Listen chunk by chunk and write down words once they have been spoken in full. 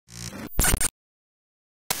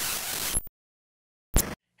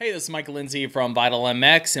Hey, this is Michael Lindsay from Vital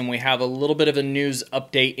MX, and we have a little bit of a news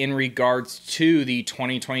update in regards to the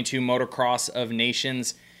 2022 Motocross of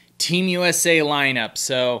Nations Team USA lineup.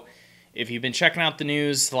 So, if you've been checking out the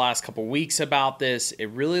news the last couple weeks about this, it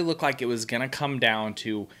really looked like it was going to come down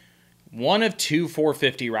to one of two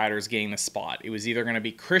 450 riders getting the spot. It was either going to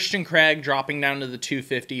be Christian Craig dropping down to the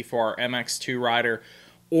 250 for our MX2 rider,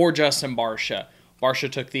 or Justin Barcia.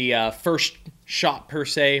 Barcia took the first shot, per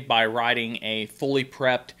se, by riding a fully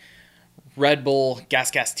prepped Red Bull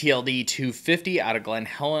GasGas TLD 250 out of Glen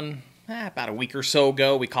Helen about a week or so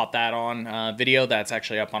ago. We caught that on video. That's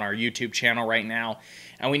actually up on our YouTube channel right now.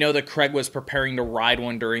 And we know that Craig was preparing to ride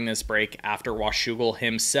one during this break after Washougal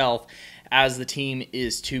himself, as the team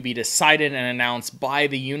is to be decided and announced by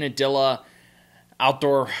the Unadilla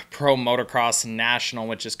Outdoor Pro Motocross National,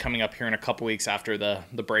 which is coming up here in a couple weeks after the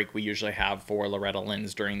break we usually have for Loretta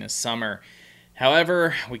Lynn's during this summer.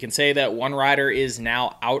 However, we can say that one rider is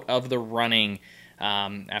now out of the running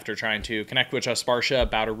after trying to connect with Justin Barcia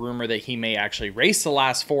about a rumor that he may actually race the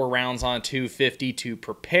last 4 rounds on 250 to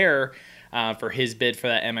prepare for his bid for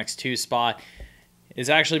that MX2 spot. It's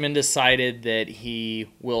actually been decided that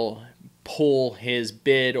he will pull his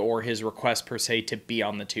bid or his request, per se, to be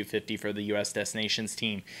on the 250 for the U.S. Destinations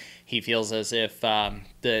team. He feels as if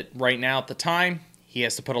that right now at the time, he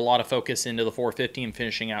has to put a lot of focus into the 450 and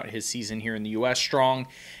finishing out his season here in the U.S. strong.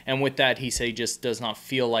 And with that, he said he just does not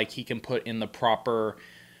feel like he can put in the proper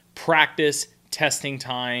practice, testing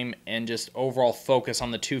time, and just overall focus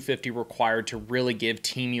on the 250 required to really give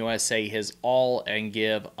Team USA his all and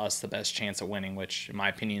give us the best chance at winning, which in my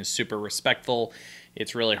opinion is super respectful.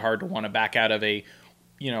 It's really hard to want to back out of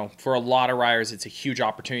for a lot of riders, it's a huge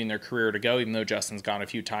opportunity in their career to go. Even though Justin's gone a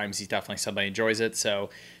few times, he's definitely somebody who enjoys it.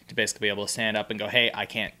 So to basically be able to stand up and go, hey, I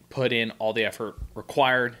can't put in all the effort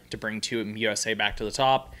required to bring Team USA back to the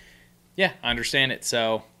top. Yeah, I understand it.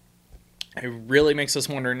 So it really makes us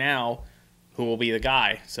wonder now who will be the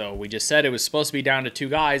guy. So we just said it was supposed to be down to 2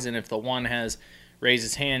 guys, and if the one has raised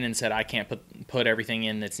his hand and said, I can't put everything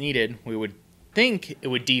in that's needed, we would think it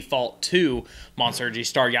would default to Monster Energy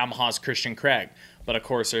Star Yamaha's Christian Craig. But of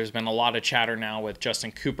course, there's been a lot of chatter now with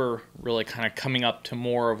Justin Cooper really kind of coming up to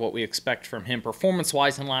more of what we expect from him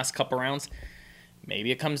performance-wise in the last couple rounds.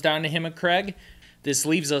 Maybe it comes down to him and Craig. This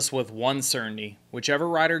leaves us with one certainty. Whichever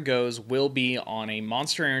rider goes will be on a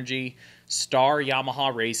Monster Energy Star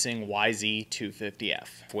Yamaha Racing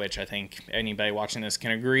YZ250F, which I think anybody watching this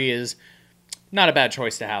can agree is not a bad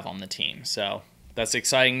choice to have on the team. So that's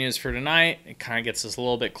exciting news for tonight. It kind of gets us a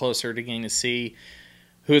little bit closer to getting to see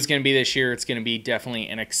who it's going to be this year. It's going to be definitely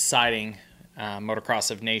an exciting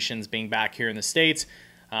Motocross of Nations being back here in the States.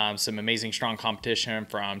 Some amazing, strong competition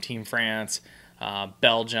from Team France,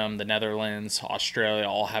 Belgium, the Netherlands, Australia,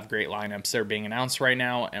 all have great lineups that are being announced right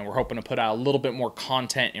now, and we're hoping to put out a little bit more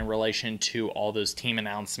content in relation to all those team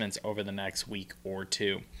announcements over the next week or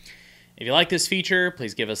two. If you like this feature,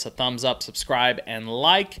 please give us a thumbs up, subscribe, and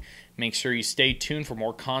like. Make sure you stay tuned for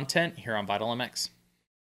more content here on Vital MX.